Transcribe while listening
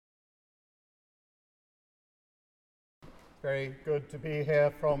Very good to be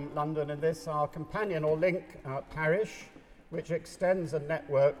here from London in this, our companion or link parish, which extends a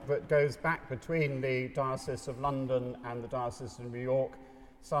network that goes back between the Diocese of London and the Diocese of New York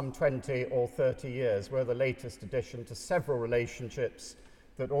some 20 or 30 years. We're the latest addition to several relationships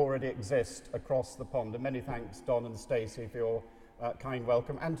that already exist across the pond. And many thanks, Don and Stacey, for your kind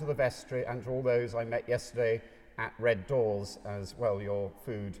welcome, and to the vestry and to all those I met yesterday at Red Doors as well, your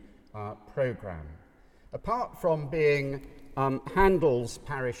food programme. Apart from being Handel's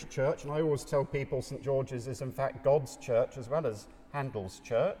parish church, and I always tell people St George's is in fact God's church as well as Handel's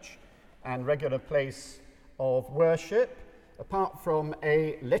church, and regular place of worship, apart from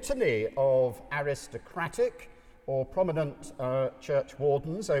a litany of aristocratic or prominent church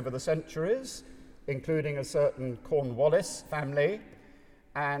wardens over the centuries, including a certain Cornwallis family,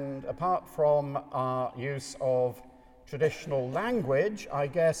 and apart from our use of traditional language, I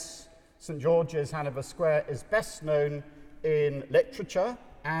guess St George's, Hanover Square, is best known in literature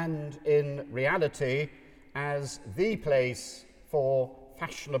and in reality as the place for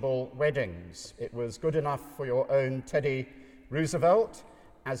fashionable weddings. It was good enough for your own Teddy Roosevelt,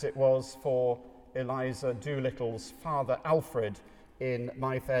 as it was for Eliza Doolittle's father Alfred in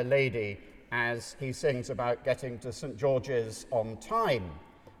My Fair Lady, as he sings about getting to St George's on time.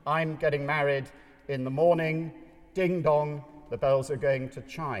 I'm getting married in the morning, ding dong, the bells are going to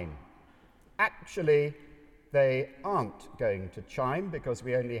chime. Actually, they aren't going to chime because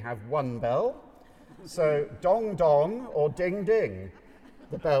we only have one bell. So dong dong or ding ding,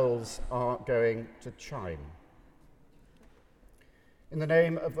 the bells are going to chime. In the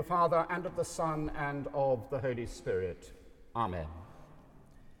name of the Father and of the Son and of the Holy Spirit. Amen.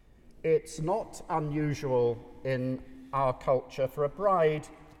 It's not unusual in our culture for a bride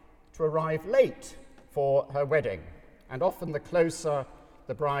to arrive late for her wedding, and often the closer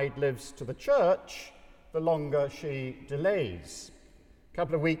the bride lives to the church, the longer she delays. A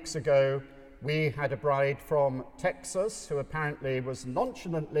couple of weeks ago, we had a bride from Texas who apparently was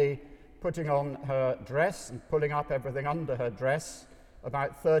nonchalantly putting on her dress and pulling up everything under her dress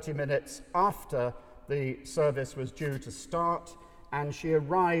about 30 minutes after the service was due to start, and she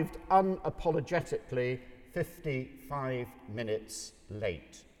arrived unapologetically 55 minutes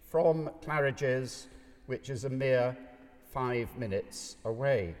late from Claridge's, which is a mere 5 minutes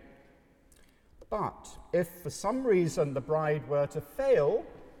away. But if for some reason the bride were to fail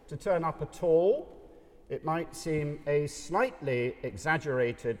to turn up at all, it might seem a slightly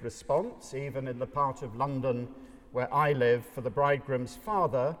exaggerated response, even in the part of London where I live, for the bridegroom's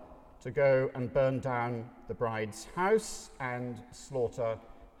father to go and burn down the bride's house and slaughter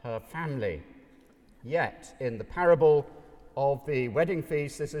her family. Yet, in the parable of the wedding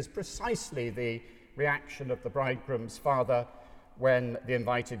feast, this is precisely the reaction of the bridegroom's father when the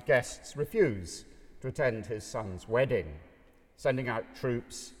invited guests refuse to attend his son's wedding, sending out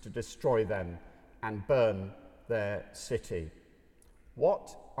troops to destroy them and burn their city.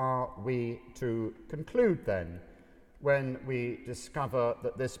 What are we to conclude then when we discover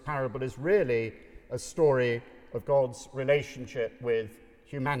that this parable is really a story of God's relationship with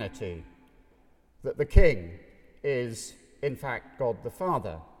humanity? That the King is, in fact, God the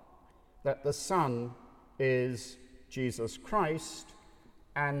Father, that the Son is Jesus Christ,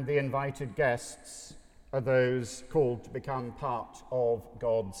 and the invited guests are those called to become part of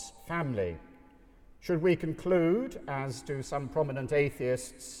God's family. Should we conclude, as do some prominent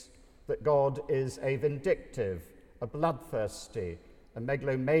atheists, that God is a vindictive, a bloodthirsty, a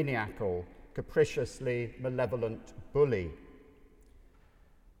megalomaniacal, capriciously malevolent bully?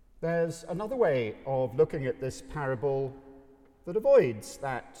 There's another way of looking at this parable that avoids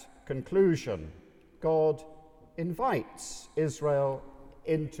that conclusion. God invites Israel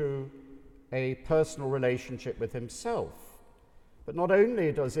into a personal relationship with himself. But not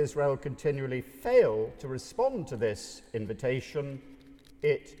only does Israel continually fail to respond to this invitation,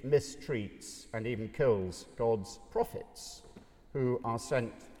 it mistreats and even kills God's prophets, who are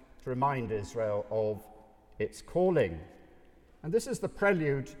sent to remind Israel of its calling. And this is the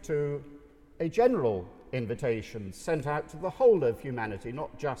prelude to a general invitation sent out to the whole of humanity,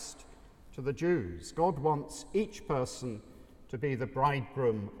 not just to the Jews. God wants each person to be the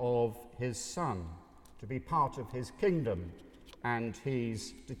bridegroom of his Son, to be part of his kingdom, and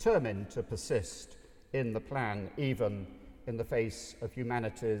he's determined to persist in the plan, even in the face of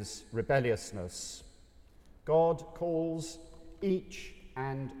humanity's rebelliousness. God calls each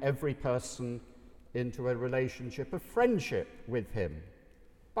and every person into a relationship of friendship with him,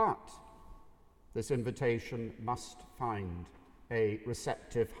 but this invitation must find a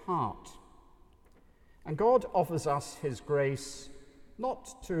receptive heart. And God offers us his grace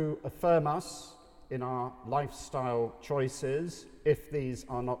not to affirm us in our lifestyle choices if these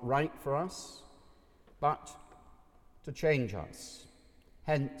are not right for us, but to change us.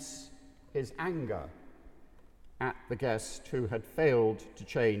 Hence his anger at the guest who had failed to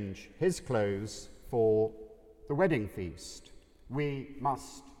change his clothes for the wedding feast. We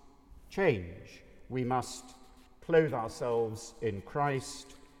must change. We must clothe ourselves in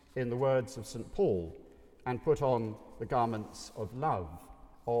Christ, in the words of St. Paul, and put on the garments of love,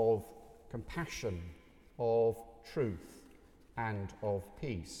 of compassion, of truth, and of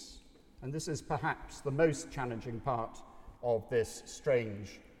peace. And this is perhaps the most challenging part of this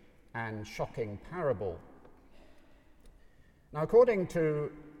strange and shocking parable. Now, according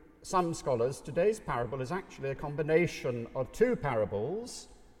to some scholars, today's parable is actually a combination of two parables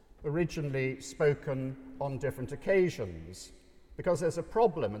originally spoken on different occasions, because there's a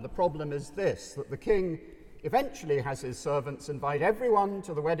problem, and the problem is this, that the king eventually has his servants invite everyone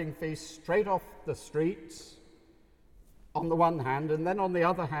to the wedding feast straight off the streets on the one hand, and then on the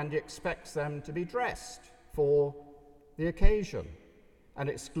other hand he expects them to be dressed for the occasion and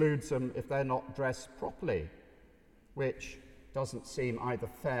excludes them if they're not dressed properly, which doesn't seem either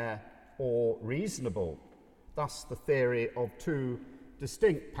fair or reasonable. Thus the theory of two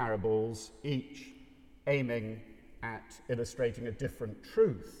distinct parables, each aiming at illustrating a different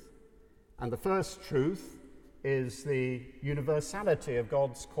truth. And the first truth is the universality of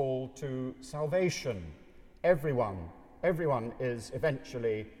God's call to salvation. Everyone is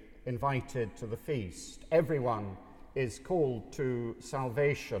eventually invited to the feast. Everyone is called to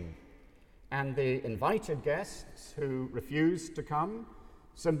salvation. And the invited guests who refused to come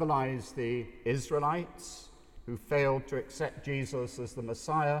symbolize the Israelites who failed to accept Jesus as the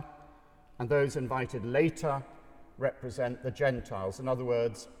Messiah, and those invited later represent the Gentiles, in other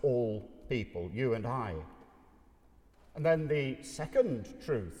words, all people, you and I. And then the second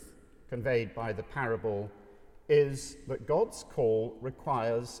truth conveyed by the parable is that God's call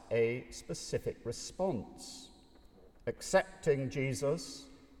requires a specific response. Accepting Jesus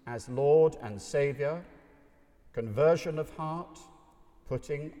as Lord and Saviour, conversion of heart,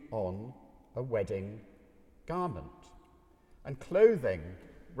 putting on a wedding garment. And clothing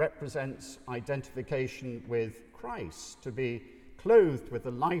represents identification with Christ, to be clothed with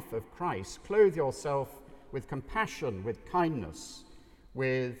the life of Christ. Clothe yourself with compassion, with kindness,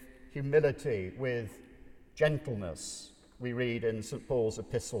 with humility, with gentleness, we read in St. Paul's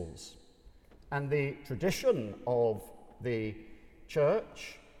epistles. And the tradition of the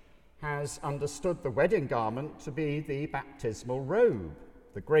church has understood the wedding garment to be the baptismal robe,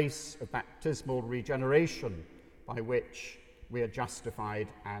 the grace of baptismal regeneration by which we are justified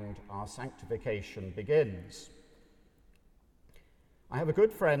and our sanctification begins. I have a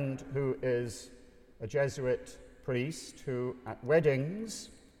good friend who is a Jesuit priest who at weddings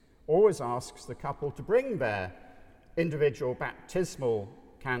always asks the couple to bring their individual baptismal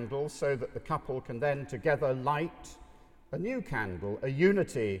candles so that the couple can then together light a new candle, a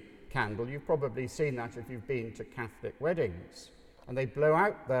unity candle. You've probably seen that if you've been to Catholic weddings. And they blow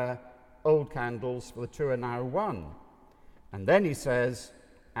out their old candles, for the two are now one. And then he says,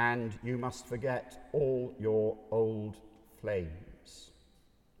 and you must forget all your old flames.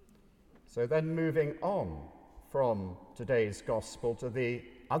 So then moving on from today's gospel to the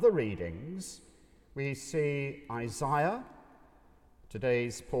other readings, we see Isaiah,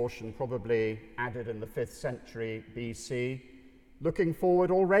 today's portion probably added in the 5th century BC, looking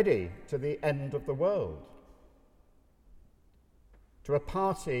forward already to the end of the world, to a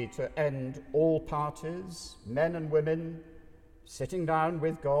party to end all parties, men and women sitting down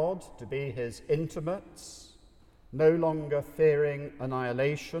with God to be his intimates, no longer fearing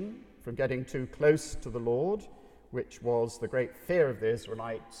annihilation from getting too close to the Lord, which was the great fear of the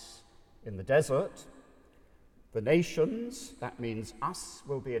Israelites in the desert. The nations, that means us,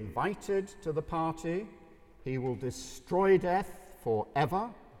 will be invited to the party. He will destroy death forever,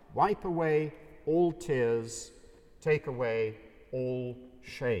 wipe away all tears, take away all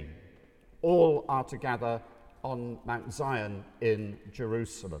shame. All are together on Mount Zion in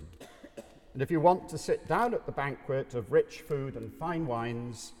Jerusalem. And if you want to sit down at the banquet of rich food and fine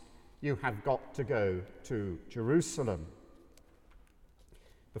wines, you have got to go to Jerusalem.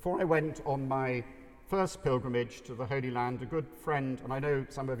 Before I went on my first pilgrimage to the Holy Land, a good friend, and I know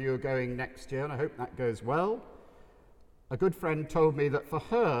some of you are going next year, and I hope that goes well, a good friend told me that for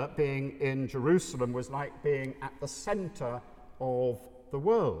her, being in Jerusalem was like being at the centre of the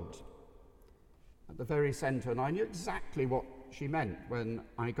world, at the very centre, and I knew exactly what she meant when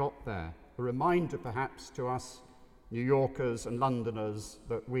I got there. A reminder perhaps to us New Yorkers and Londoners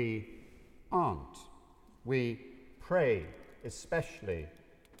that we aren't. We pray especially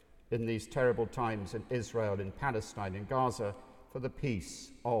in these terrible times in Israel, in Palestine, in Gaza, for the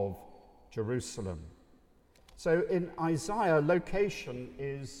peace of Jerusalem. So in Isaiah, location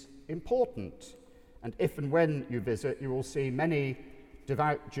is important. And if and when you visit, you will see many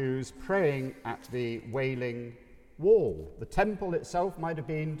devout Jews praying at the Wailing Wall. The temple itself might have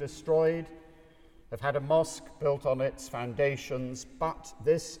been destroyed, have had a mosque built on its foundations, but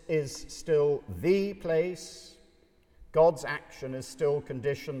this is still the place. God's action is still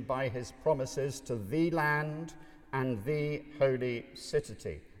conditioned by his promises to the land and the holy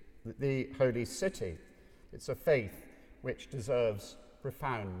city. It's a faith which deserves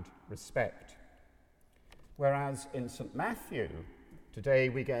profound respect. Whereas in St. Matthew, today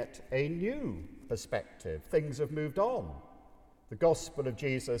we get a new perspective. Things have moved on. The gospel of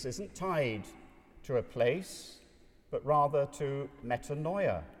Jesus isn't tied to a place, but rather to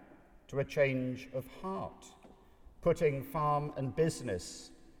metanoia, to a change of heart, putting farm and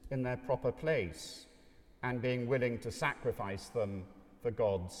business in their proper place and being willing to sacrifice them for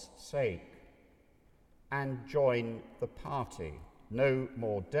God's sake. And join the party. No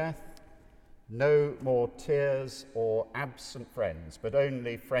more death, no more tears or absent friends, but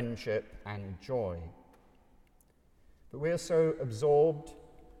only friendship and joy. But we're so absorbed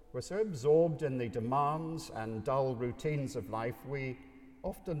in the demands and dull routines of life, we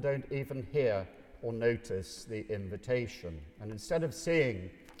often don't even hear or notice the invitation. And instead of seeing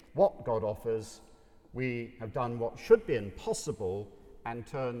what God offers, we have done what should be impossible and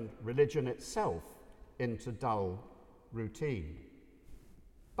turned religion itself into dull routine.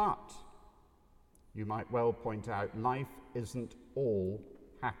 But you might well point out, life isn't all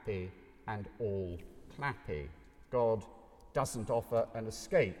happy and all clappy. God doesn't offer an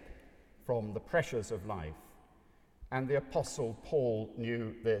escape from the pressures of life. And the Apostle Paul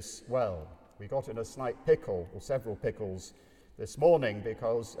knew this well. We got in a slight pickle, or several pickles, this morning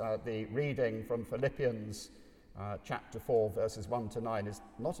because the reading from Philippians chapter 4, verses 1 to 9 is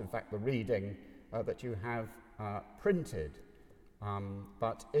not in fact the reading that you have printed.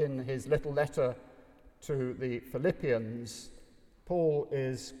 But in his little letter to the Philippians, Paul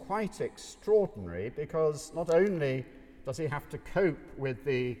is quite extraordinary because not only does he have to cope with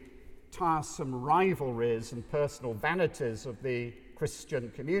the tiresome rivalries and personal vanities of the Christian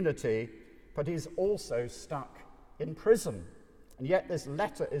community, but he's also stuck in prison. And yet this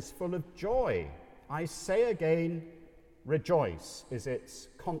letter is full of joy. I say again, rejoice is its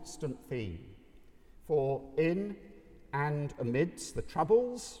constant theme. For in and amidst the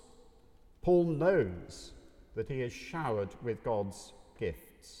troubles, Paul knows that he is showered with God's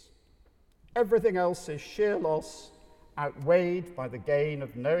gifts. Everything else is sheer loss, outweighed by the gain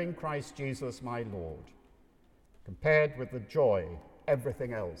of knowing Christ Jesus my Lord. Compared with the joy,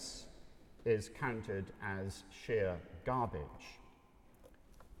 everything else is counted as sheer garbage.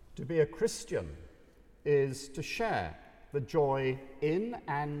 To be a Christian is to share the joy in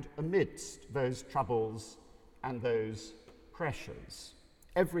and amidst those troubles and those pressures.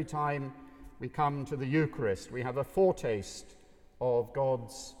 Every time we come to the Eucharist, we have a foretaste of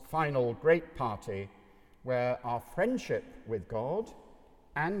God's final great party, where our friendship with God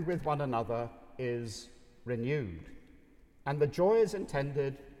and with one another is renewed. And the joy is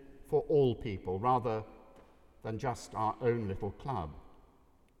intended for all people rather than just our own little club.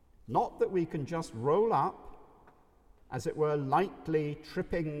 Not that we can just roll up, as it were, lightly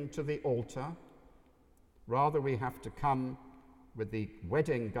tripping to the altar. Rather, we have to come with the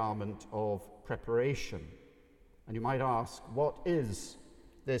wedding garment of preparation. And you might ask, what is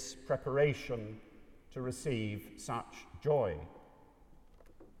this preparation to receive such joy?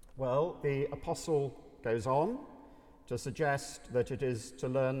 Well, the apostle goes on to suggest that it is to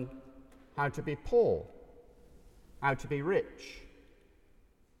learn how to be poor, how to be rich.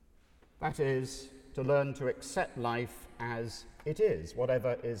 That is, to learn to accept life as it is,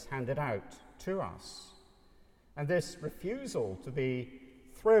 whatever is handed out to us. And this refusal to be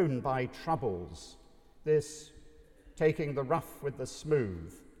thrown by troubles, this taking the rough with the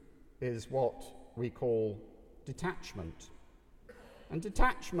smooth, is what we call detachment. And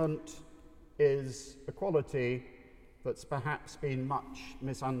detachment is a quality that's perhaps been much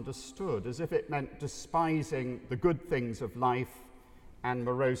misunderstood, as if it meant despising the good things of life and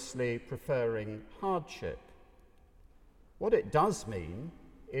morosely preferring hardship. What it does mean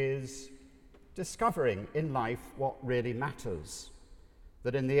is discovering in life what really matters,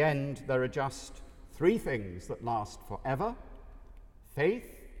 that in the end there are just three things that last forever: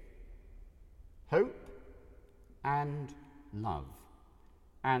 faith, hope, and love,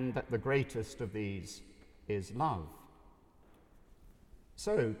 and that the greatest of these is love.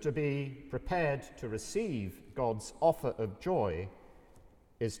 So, to be prepared to receive God's offer of joy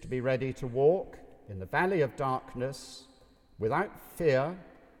is to be ready to walk in the valley of darkness without fear,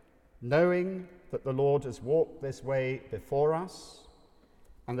 knowing that the Lord has walked this way before us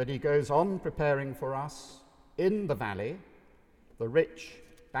and that he goes on preparing for us in the valley the rich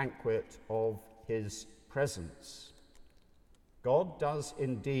banquet of his presence. God does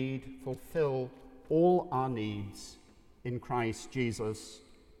indeed fulfill all our needs in Christ Jesus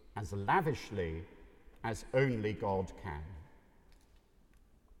as lavishly as only God can.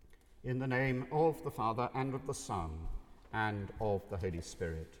 In the name of the Father, and of the Son, and of the Holy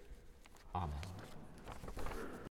Spirit. Amen.